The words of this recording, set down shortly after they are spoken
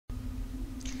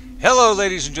Hello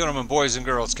ladies and gentlemen, boys and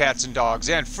girls, cats and dogs,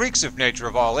 and freaks of nature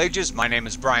of all ages. My name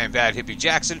is Brian Bad Hippie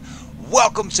Jackson.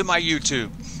 Welcome to my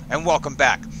YouTube, and welcome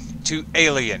back to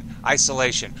Alien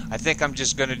Isolation. I think I'm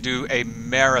just going to do a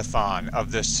marathon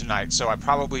of this tonight, so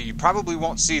you probably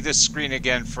won't see this screen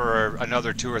again for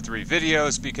another 2 or 3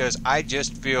 videos because I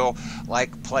just feel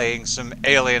like playing some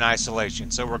Alien Isolation.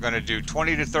 So we're going to do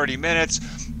 20 to 30 minutes,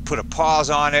 put a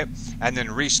pause on it, and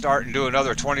then restart and do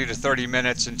another 20 to 30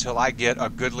 minutes until I get a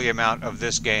goodly amount of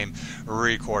this game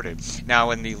recorded.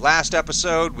 Now, in the last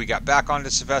episode, we got back onto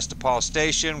Sevastopol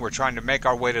Station. We're trying to make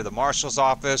our way to the marshal's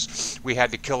office. We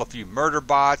had to kill a few murder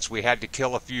bots. We had to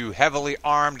kill a few heavily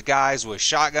armed guys with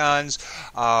shotguns.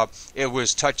 It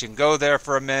was touch and go there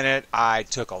for a minute. I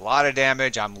took a lot of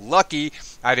damage. I'm lucky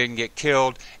I didn't get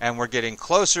killed, and we're getting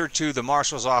closer to the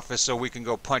marshal's office so we can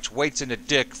go punch Waits in the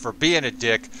dick for being a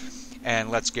dick.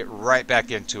 And let's get right back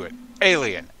into it.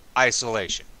 Alien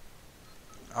Isolation.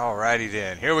 Alrighty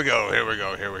then. Here we go.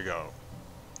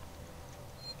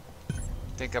 I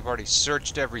think I've already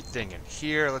searched everything in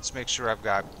here. Let's make sure I've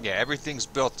got... Yeah, everything's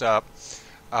built up.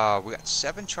 We got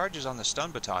 7 charges on the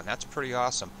stun baton. That's pretty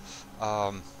awesome.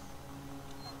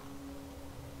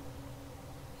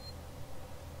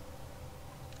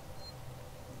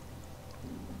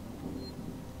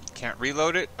 Can't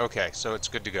reload it? Okay, so it's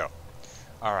good to go.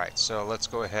 Alright, so let's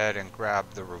go ahead and grab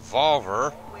the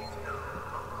revolver.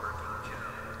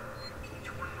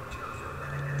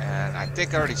 And I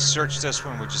think I already searched this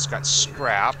one. We just got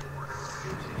scrap.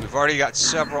 We've already got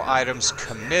several items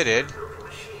committed.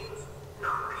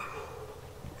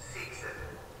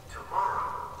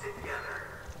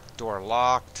 Door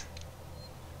locked.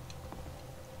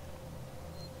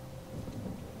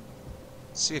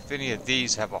 See if any of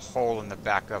these have a hole in the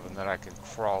back of them that I can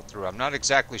crawl through. I'm not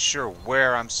exactly sure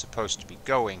where I'm supposed to be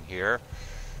going here.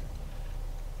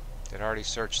 Did I already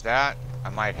search that? I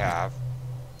might have.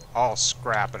 All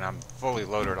scrap, and I'm fully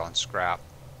loaded on scrap.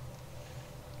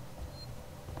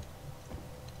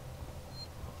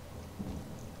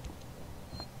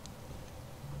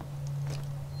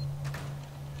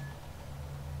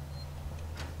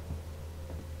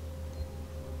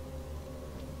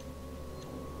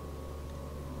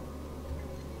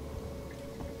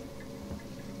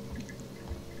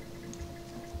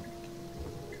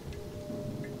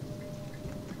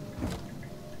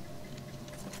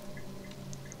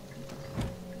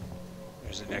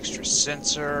 There's an extra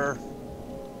sensor.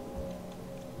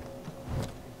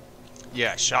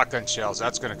 Yeah, shotgun shells.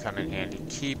 That's going to come in handy.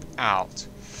 Keep out.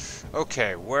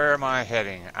 Okay, where am I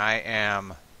heading? I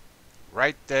am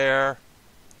right there.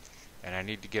 And I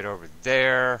need to get over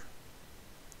there.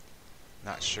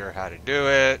 Not sure how to do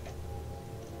it.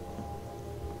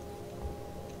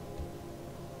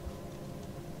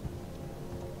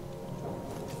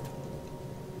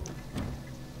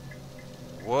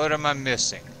 What am I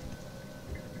missing?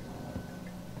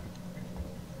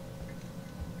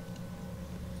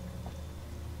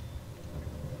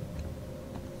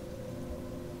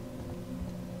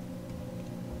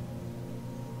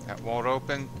 That won't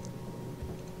open.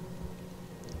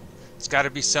 It's got to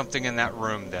be something in that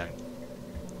room then.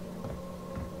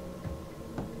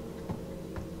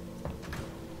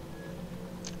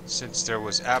 Since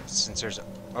there's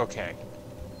okay.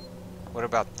 What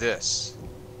about this?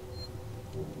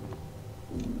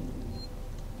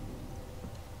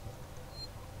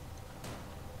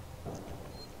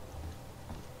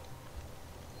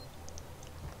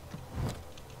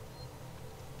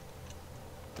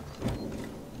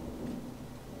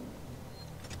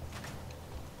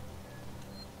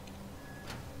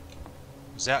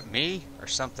 Is that me or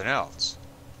something else?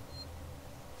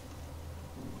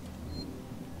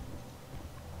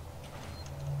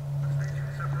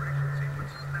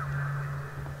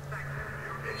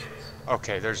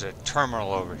 Okay, there's a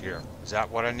terminal over here. Is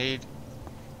that what I need?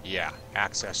 Yeah,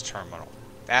 access terminal.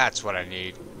 That's what I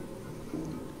need.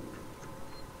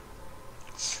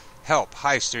 Help,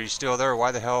 Heist, are you still there?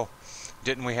 Why the hell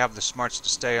didn't we have the smarts to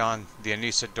stay on the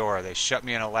Anesidora? They shut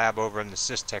me in a lab over in the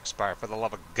Systech Spire. For the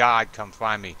love of God, come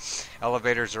find me.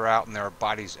 Elevators are out and there are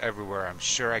bodies everywhere. I'm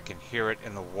sure I can hear it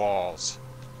in the walls.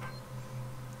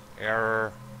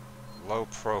 Error. Low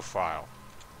profile.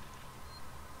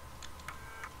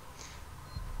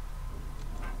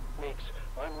 Meeks,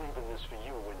 I'm leaving this for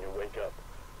you when you wake up.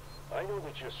 I know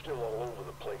that you're still all over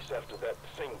the place after that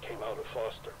thing came out of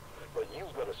Foster, but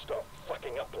you've got to stop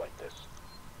fucking up like this.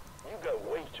 You got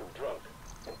way too drunk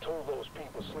and told those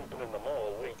people sleeping in the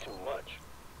mall way too much.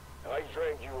 I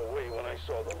dragged you away when I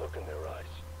saw the look in their eyes.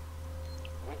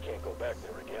 We can't go back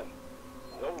there again.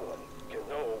 No one can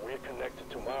know we're connected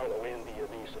to Marlowe and the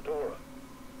Anesidora.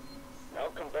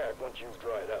 I'll come back once you've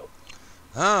dried out.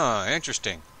 Huh,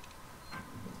 interesting.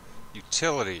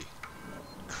 Utility.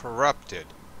 Corrupted.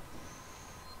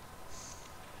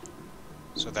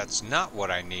 So that's not what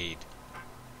I need.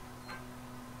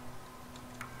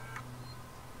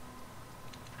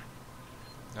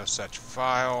 No such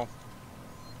file.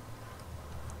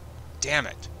 Damn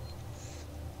it.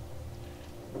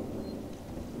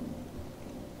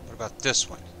 What about this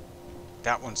one?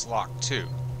 That one's locked too.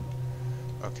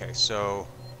 Okay, so...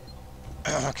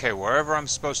 okay, wherever I'm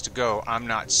supposed to go, I'm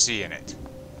not seeing it.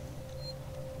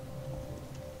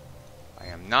 I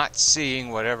am not seeing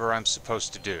whatever I'm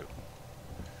supposed to do.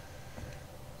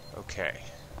 Okay.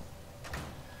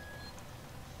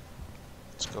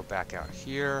 Let's go back out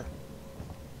here.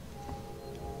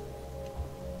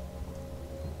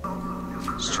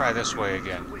 Let's try this way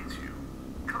again.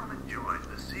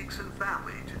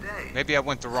 Maybe I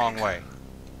went the wrong way.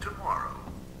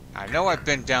 I know I've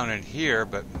been down in here,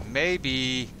 but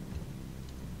maybe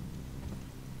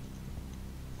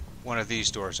one of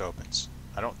these doors opens.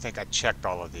 I don't think I checked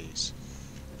all of these.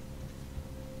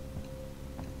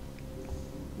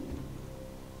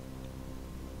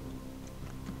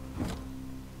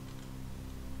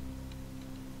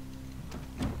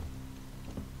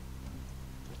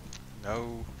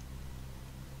 No.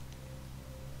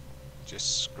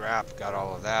 Just scrap, got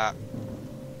all of that.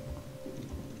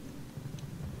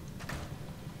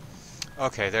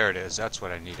 Okay, there it is. That's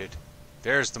what I needed.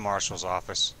 There's the marshal's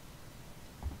office.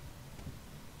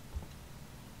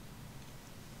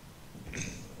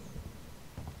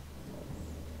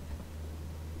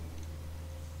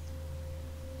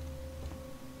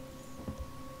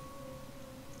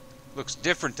 Looks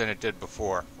different than it did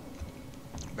before.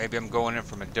 Maybe I'm going in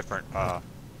from a different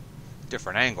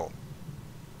angle.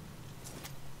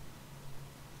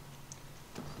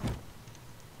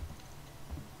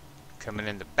 Coming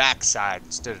in the back side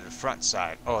instead of the front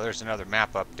side. Oh, there's another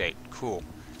map update. Cool.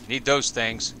 Need those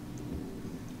things.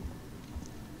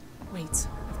 Wait,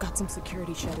 I've got some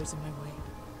security shutters in my way.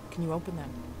 Can you open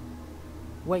them?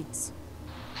 Wait.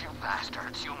 You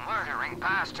bastards, you murdering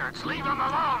bastards! Leave him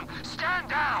alone! Stand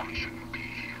down! You shouldn't be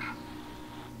here.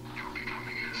 You're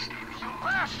becoming hysterical. You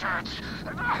bastards!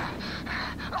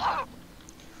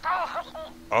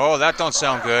 Oh, that don't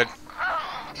sound good.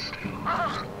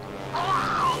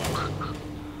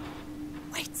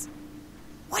 Wait!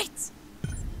 Wait!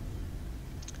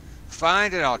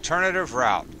 Find an alternative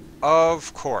route.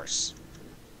 Of course.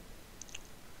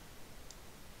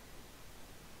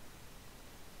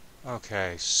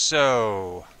 Okay,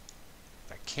 so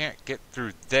I can't get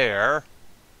through there.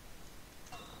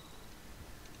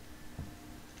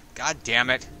 God damn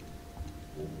it.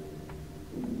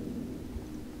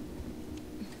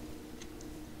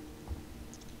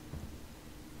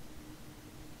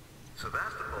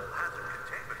 Sebastopol hazard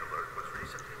containment alert was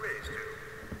recently raised to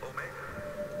Omega.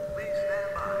 Please stand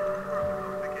by for further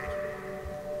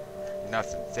notification.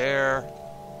 Nothing there.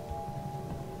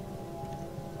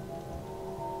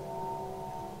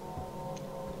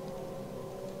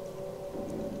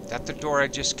 Is that the door I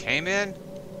just came in?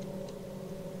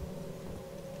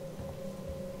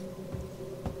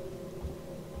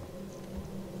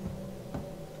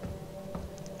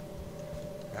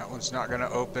 That one's not going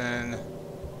to open.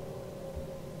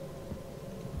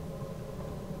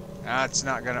 That's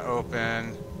not going to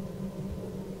open.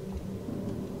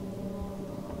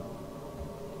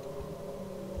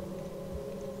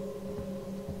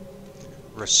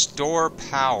 Restore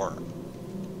power.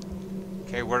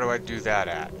 Okay, where do I do that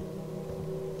at?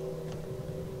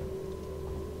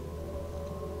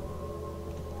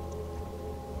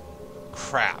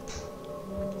 Crap.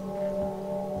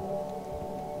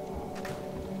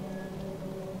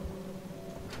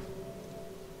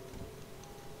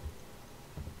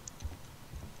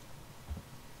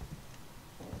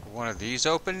 One of these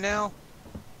open now?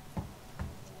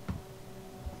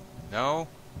 No?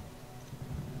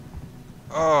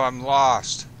 Oh, I'm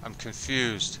lost. I'm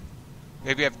confused.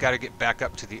 Maybe I've got to get back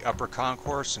up to the upper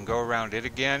concourse and go around it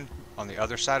again on the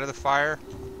other side of the fire,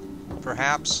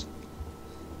 perhaps?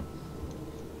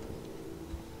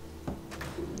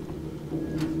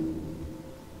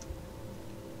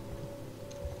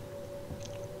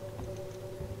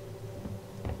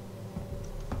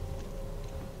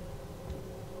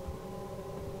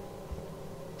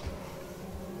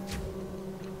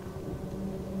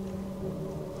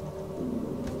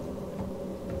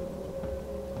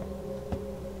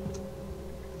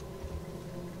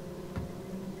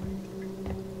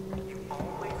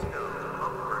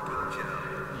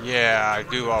 Yeah, I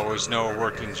do always know a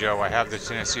working Joe. I have the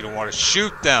tendency to want to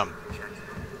shoot them.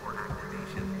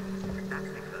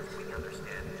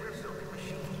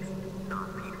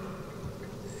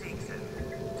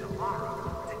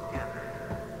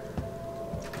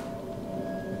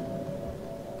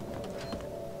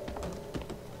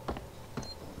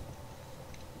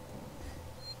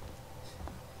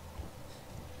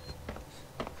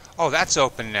 Oh, that's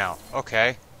open now.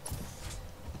 Okay.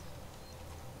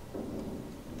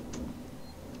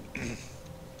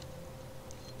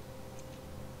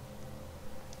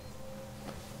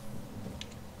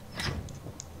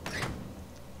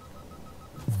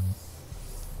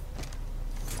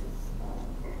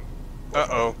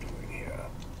 Uh-oh.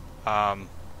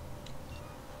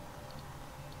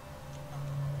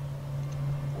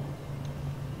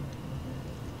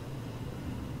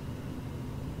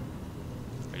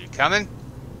 Are you coming?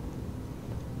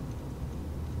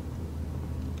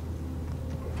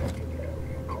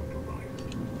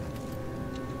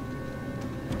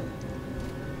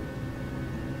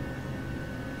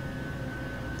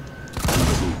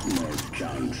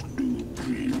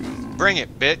 Bring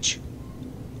it, bitch.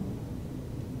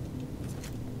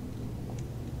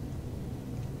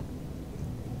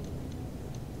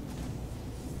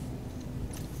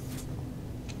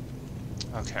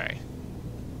 Okay.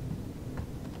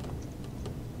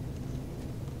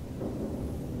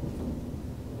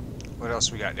 What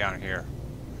else we got down here?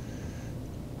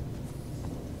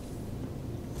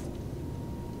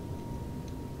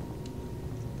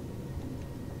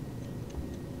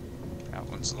 That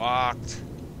one's locked.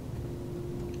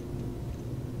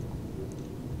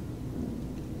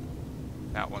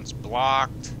 That one's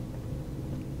blocked.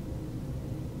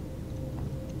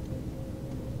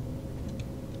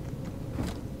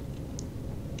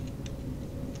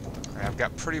 I've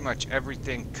got pretty much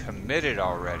everything committed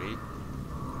already.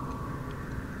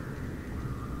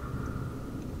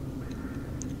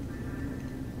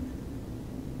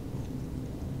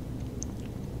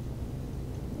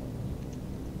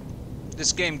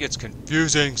 This game gets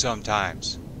confusing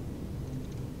sometimes.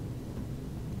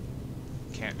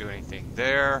 Can't do anything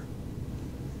there.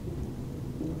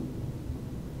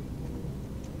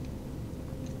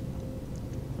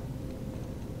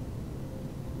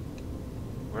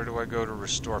 Where do I go to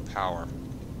restore power?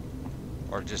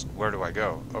 Or just where do I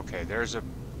go? Okay, there's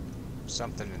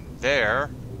something in there.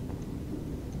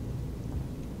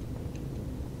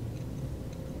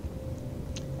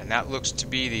 And that looks to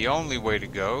be the only way to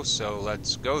go, so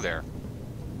let's go there.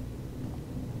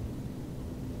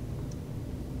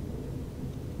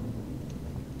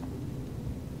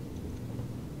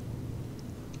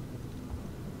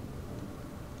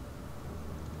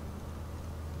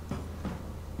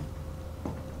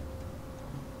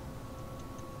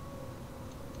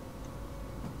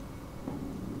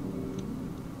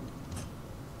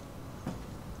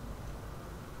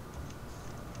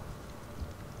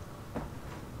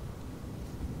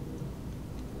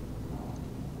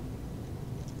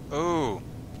 Oh,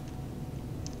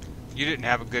 you didn't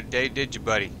have a good day, did you,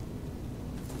 buddy?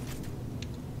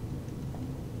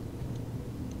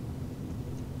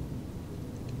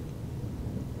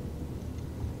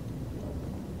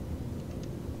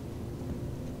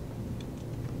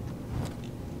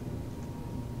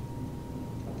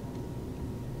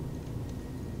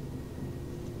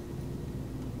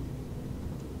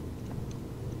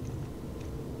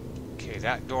 Okay,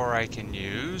 that door I can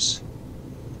use.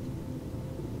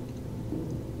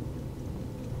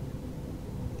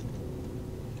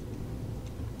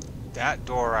 That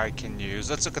door I can use.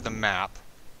 Let's look at the map.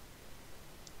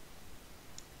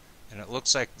 And it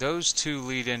looks like those two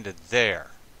lead into there.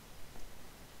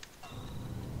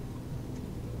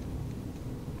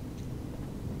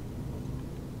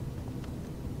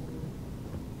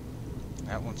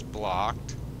 That one's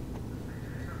blocked.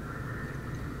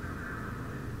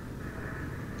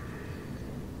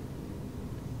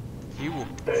 He will...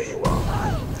 There you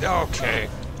are. Okay.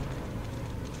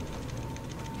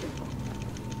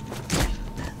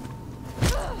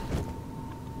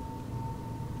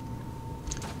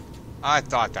 I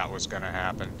thought that was going to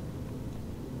happen.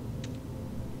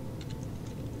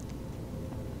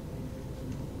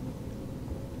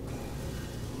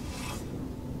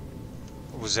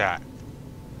 What was that?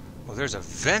 Well, there's a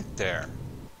vent there.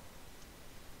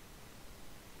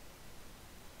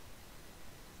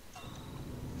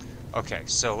 Okay,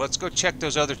 so let's go check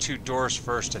those other two doors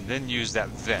first and then use that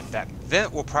vent. That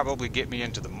vent will probably get me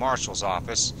into the marshal's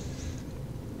office.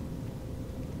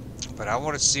 But I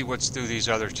want to see what's through these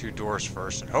other two doors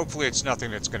first. And hopefully it's nothing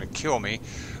that's going to kill me.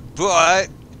 But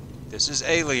this is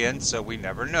Alien, so we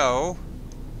never know.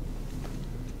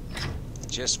 It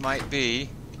just might be.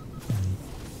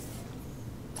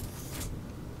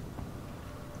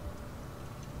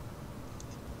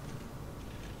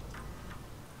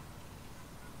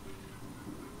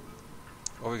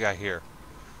 What we got here?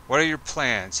 What are your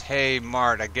plans? Hey,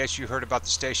 Mart, I guess you heard about the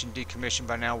station decommission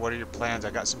by now. What are your plans? I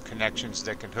got some connections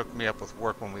that can hook me up with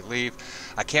work when we leave.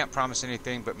 I can't promise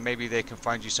anything, but maybe they can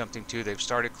find you something too. They've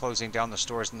started closing down the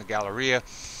stores in the Galleria.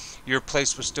 Your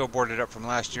place was still boarded up from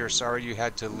last year. Sorry you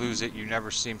had to lose it. You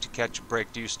never seem to catch a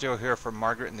break. Do you still hear from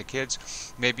Margaret and the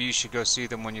kids? Maybe you should go see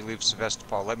them when you leave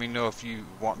Sevastopol. Let me know if you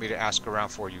want me to ask around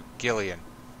for you. Gillian.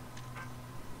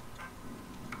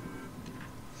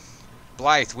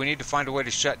 Blythe, we need to find a way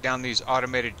to shut down these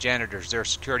automated janitors. They're a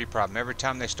security problem. Every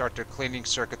time they start their cleaning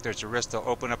circuit, there's a risk they'll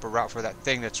open up a route for that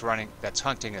thing that's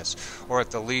hunting us, or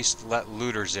at the least let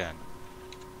looters in.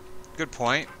 Good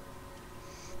point.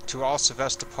 To all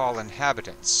Sevastopol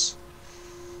inhabitants.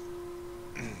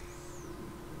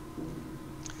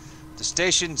 The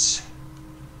station's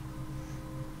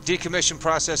decommission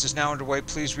process is now underway.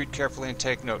 Please read carefully and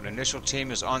take note. An initial team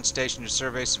is on station to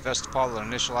survey Sevastopol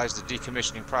and initialize the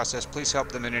decommissioning process. Please help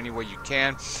them in any way you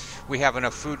can. We have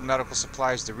enough food and medical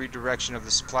supplies. The redirection of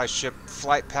the supply ship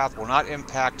flight path will not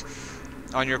impact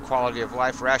on your quality of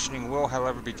life. Rationing will,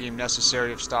 however, be deemed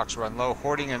necessary if stocks run low.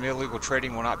 Hoarding and illegal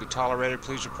trading will not be tolerated.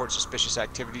 Please report suspicious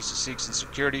activities to Sikhs and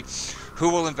Security, who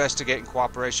will investigate in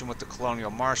cooperation with the Colonial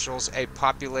Marshals. A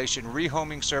population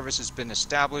rehoming service has been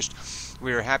established.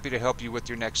 We are happy to help you with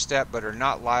your next step, but are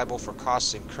not liable for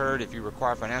costs incurred. If you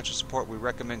require financial support, we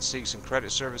recommend Sikhs and Credit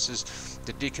Services.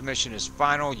 The decommission is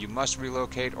final. You must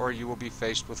relocate or you will be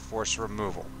faced with forced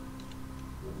removal.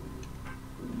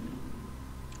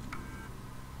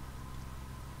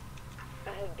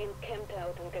 Been camped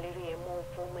out in Galleria Mall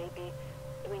for maybe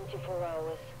 24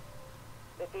 hours.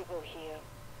 The people here,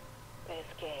 they're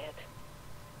scared,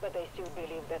 but they still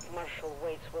believe that martial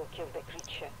weights will kill the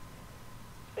creature.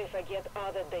 They forget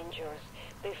other dangers.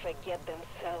 They forget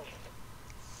themselves.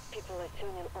 People are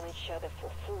turning on each other for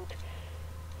food,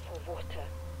 for water.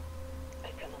 I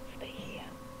cannot stay here.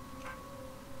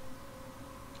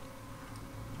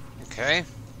 Okay.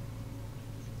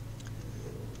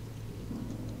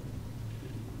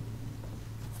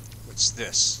 What's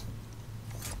this?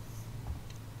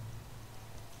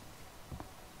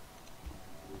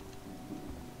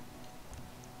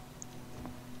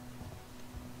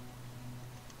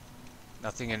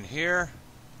 Nothing in here.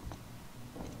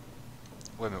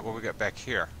 Wait a minute, what we got back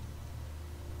here?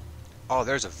 Oh,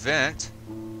 there's a vent.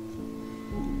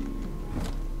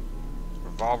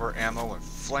 Revolver ammo and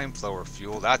flamethrower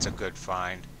fuel. That's a good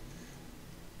find.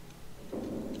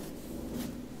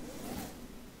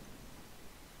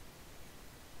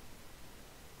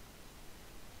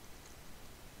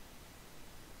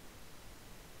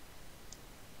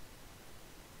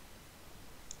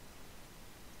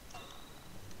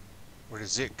 Where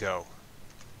does it go?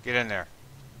 Get in there.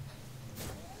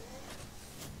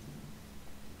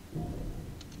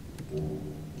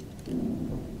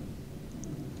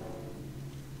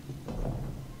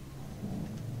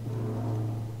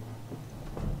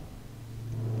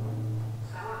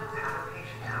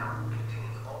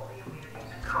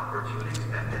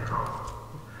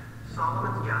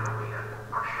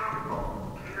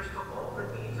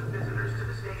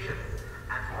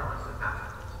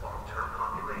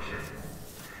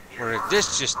 Where did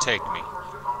this just take me?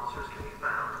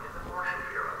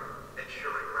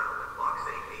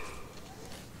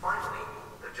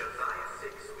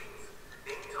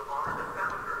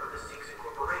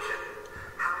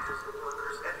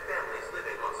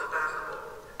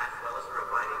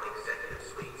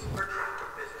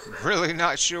 Really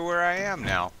not sure where I am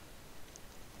now.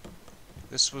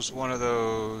 This was one of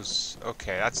those...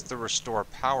 Okay, that's the restore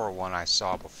power one I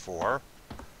saw before.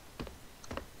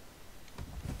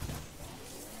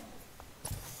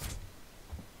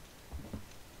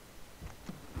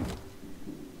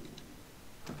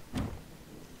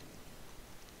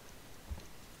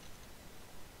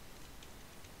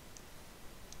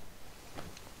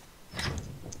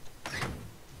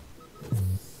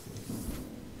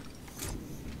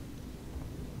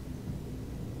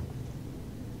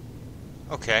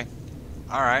 Okay.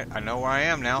 Alright, I know where I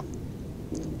am now.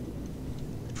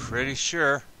 Pretty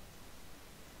sure.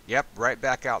 Yep, right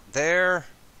back out there.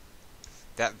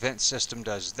 That vent system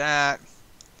does that.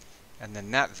 And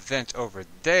then that vent over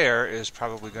there is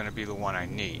probably going to be the one I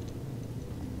need.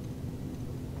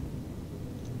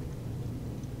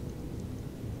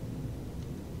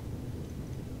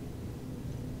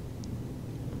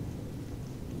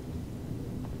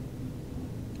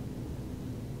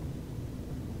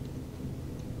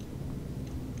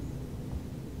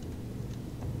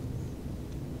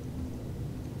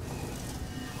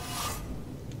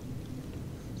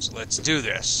 So let's do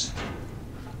this.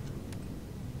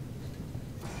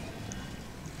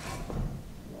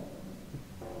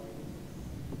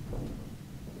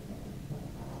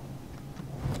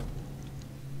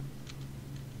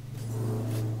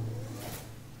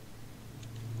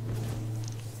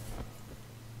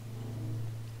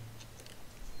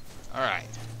 Alright.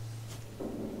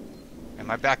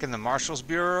 Am I back in the Marshal's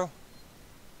Bureau?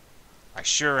 I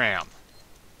sure am.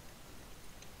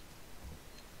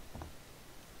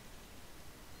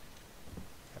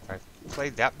 Have I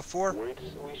played that before? We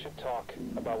should talk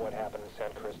about what happened in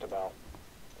San Cristobal.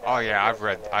 Oh yeah,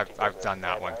 I've done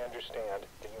that one. I understand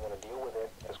that you want to deal with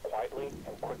it as quietly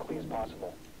and quickly as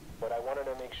possible, but I wanted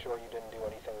to make sure you didn't do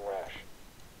anything rash.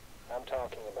 I'm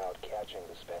talking about catching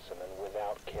the specimen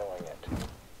without killing it.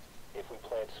 If we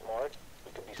play it smart,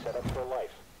 we could be set up for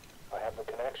life. I have the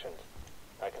connections.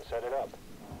 I can set it up.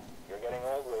 You're getting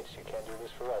old, Wade, so you can't do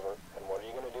this forever. And what are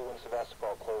you going to do when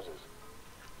Sevastopol closes?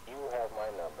 You have my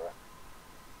number.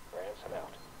 Ransom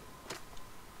out.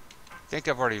 I think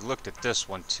I've already looked at this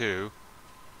one too.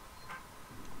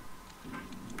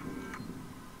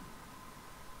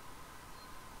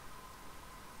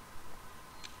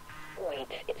 Wait,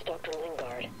 it's Dr.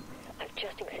 Lingard. I've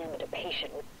just examined a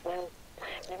patient with, well,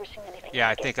 I've never seen anything Yeah, I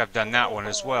like it. think I've done that one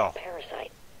as well.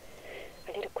 Parasite.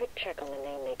 I did a quick check on the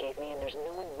name they gave me, and there's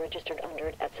no one registered under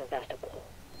it at Sevastopol.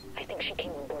 I think she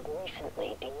came on board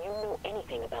recently. Do you know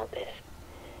anything about this?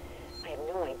 I have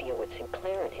no idea what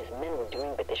Sinclair and his men were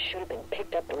doing, but this should have been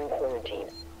picked up during quarantine.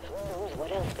 Who knows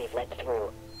what else they've let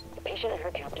through? The patient and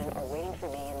her captain are waiting for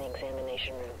me in the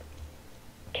examination room.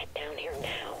 Get down here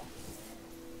now.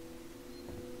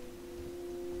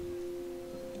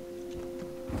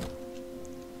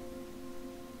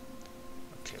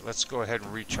 Okay, let's go ahead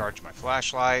and recharge my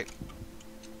flashlight.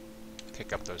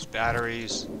 Pick up those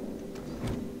batteries.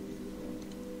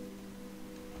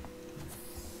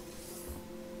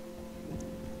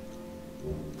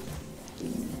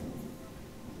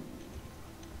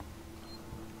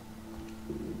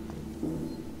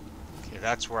 Okay,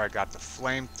 that's where I got the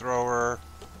flamethrower.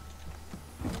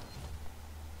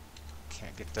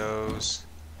 Can't get those.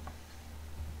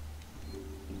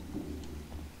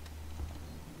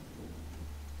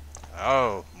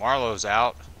 Oh, Marlowe's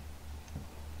out.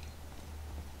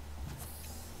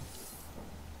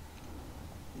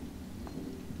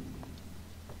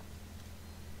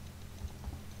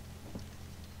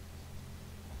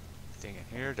 Anything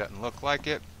in here? Doesn't look like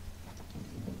it.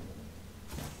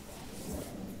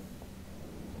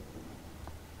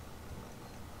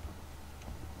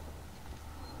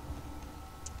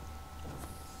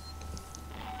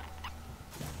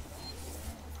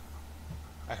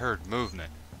 I heard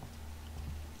movement.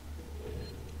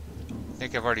 I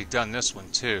think I've already done this one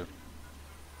too.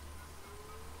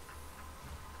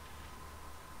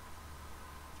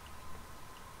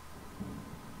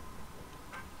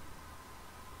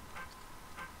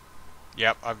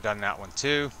 Yep, I've done that one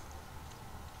too.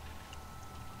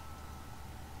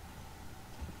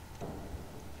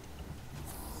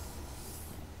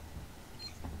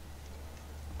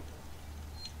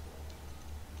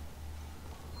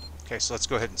 Okay, so let's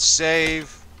go ahead and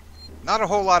save. Not a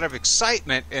whole lot of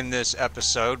excitement in this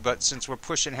episode, but since we're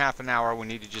pushing half an hour, we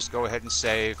need to just go ahead and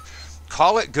save.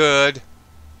 Call it good.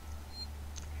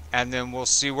 And then we'll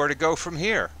see where to go from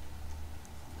here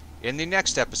in the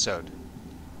next episode.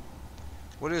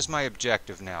 What is my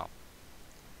objective now?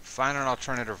 Find an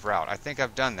alternative route. I think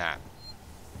I've done that.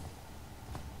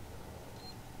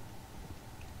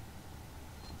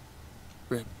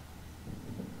 Rip,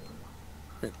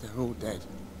 they're all dead.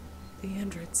 The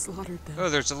android slaughtered them. Oh,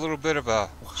 there's a little bit of a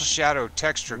shadow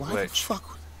texture Why the glitch.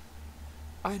 fuck?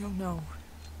 I don't know.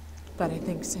 But I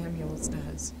think Samuels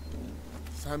does.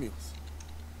 Samuels?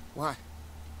 Why?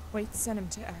 Wait, sent him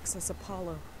to access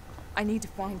Apollo. I need to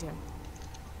find him.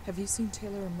 Have you seen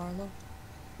Taylor and Marlowe?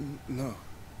 No.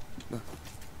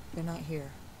 They're not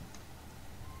here.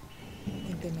 I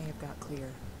think they may have got clear.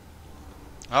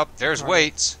 Oh, there's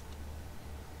Waits.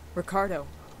 Ricardo,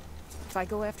 if I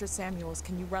go after Samuels,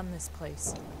 can you run this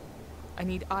place? I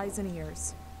need eyes and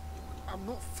ears. I'm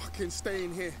not fucking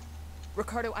staying here.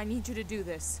 Ricardo, I need you to do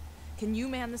this. Can you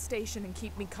man the station and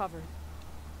keep me covered?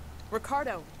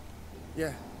 Ricardo!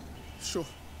 Yeah, sure.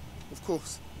 Of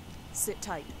course. Sit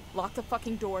tight. Lock the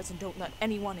fucking doors and don't let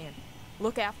anyone in.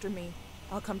 Look after me.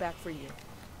 I'll come back for you.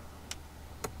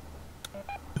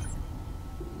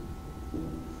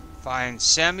 Find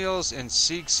Samuels and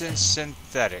Seegson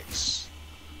Synthetics.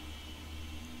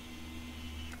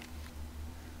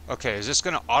 Okay, is this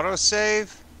going to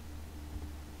autosave?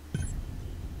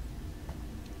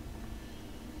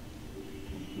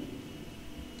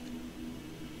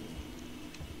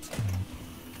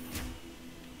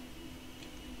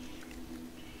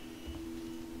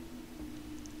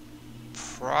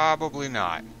 Probably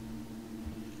not.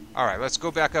 Alright, let's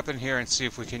go back up in here and see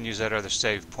if we can use that other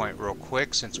save point real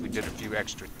quick since we did a few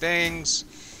extra things.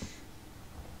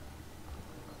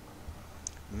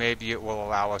 Maybe it will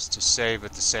allow us to save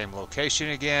at the same location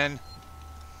again.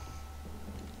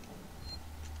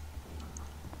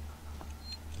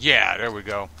 Yeah, there we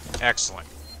go. Excellent.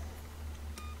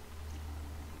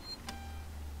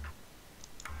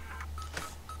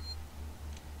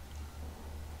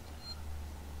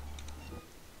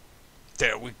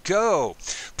 There we go.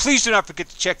 Please do not forget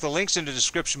to check the links in the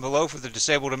description below for the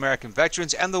Disabled American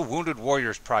Veterans and the Wounded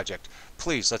Warriors Project.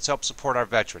 Please, let's help support our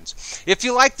veterans. If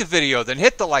you liked the video, then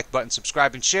hit the like button,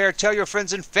 subscribe, and share. Tell your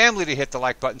friends and family to hit the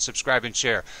like button, subscribe, and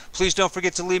share. Please don't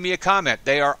forget to leave me a comment.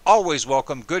 They are always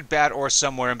welcome, good, bad, or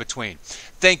somewhere in between.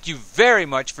 Thank you very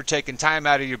much for taking time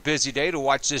out of your busy day to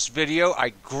watch this video.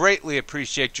 I greatly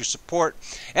appreciate your support.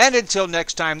 And until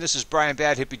next time, this is Brian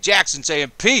Bad Hippie Jackson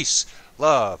saying peace,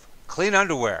 love, clean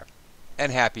underwear,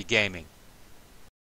 and happy gaming.